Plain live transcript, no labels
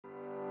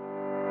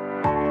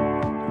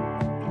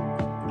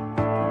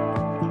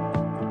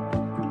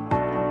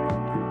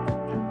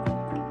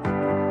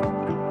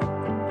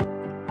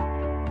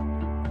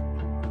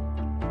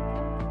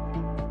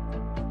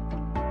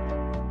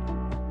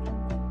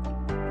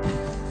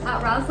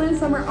At RAZ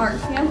Summer Art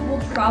Camp,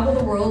 we'll travel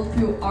the world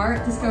through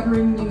art,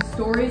 discovering new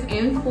stories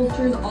and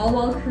cultures, all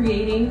while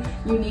creating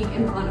unique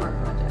and fun art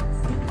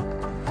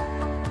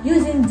projects.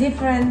 Using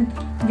different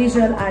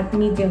visual art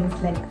mediums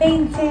like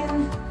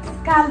painting,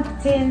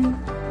 sculpting,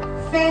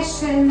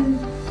 fashion,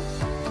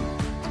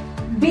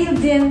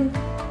 building,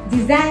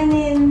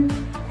 designing,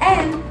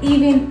 and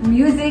even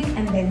music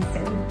and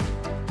dancing.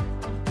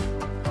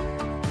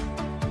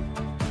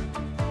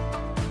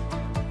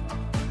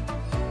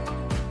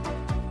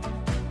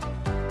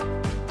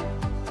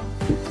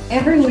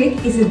 Every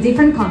week is a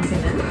different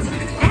continent,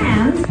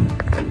 and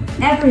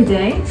every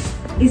day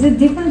is a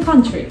different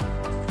country.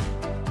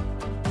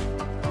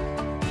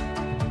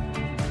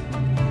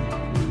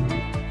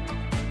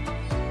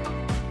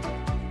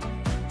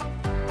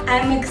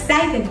 I'm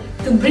excited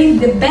to bring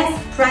the best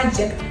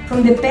project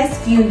from the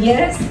past few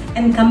years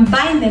and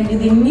combine them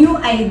with the new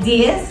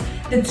ideas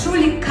that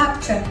truly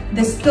capture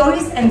the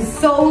stories and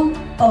soul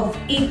of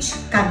each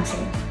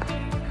country.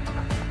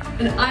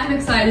 And I'm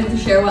excited to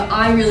share what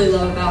I really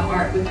love about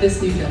art with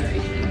this new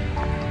generation.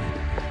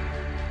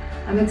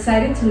 I'm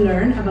excited to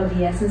learn about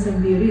the essence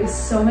and beauty of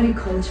so many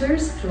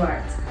cultures through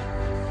art.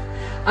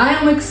 I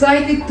am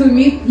excited to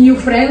meet new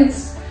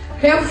friends.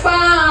 Have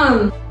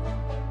fun!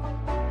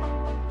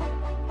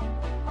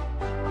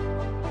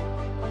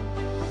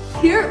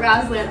 Here at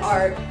RAZ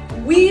Art,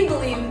 we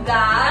believe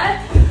that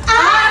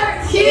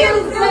art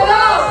heals the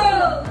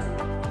world!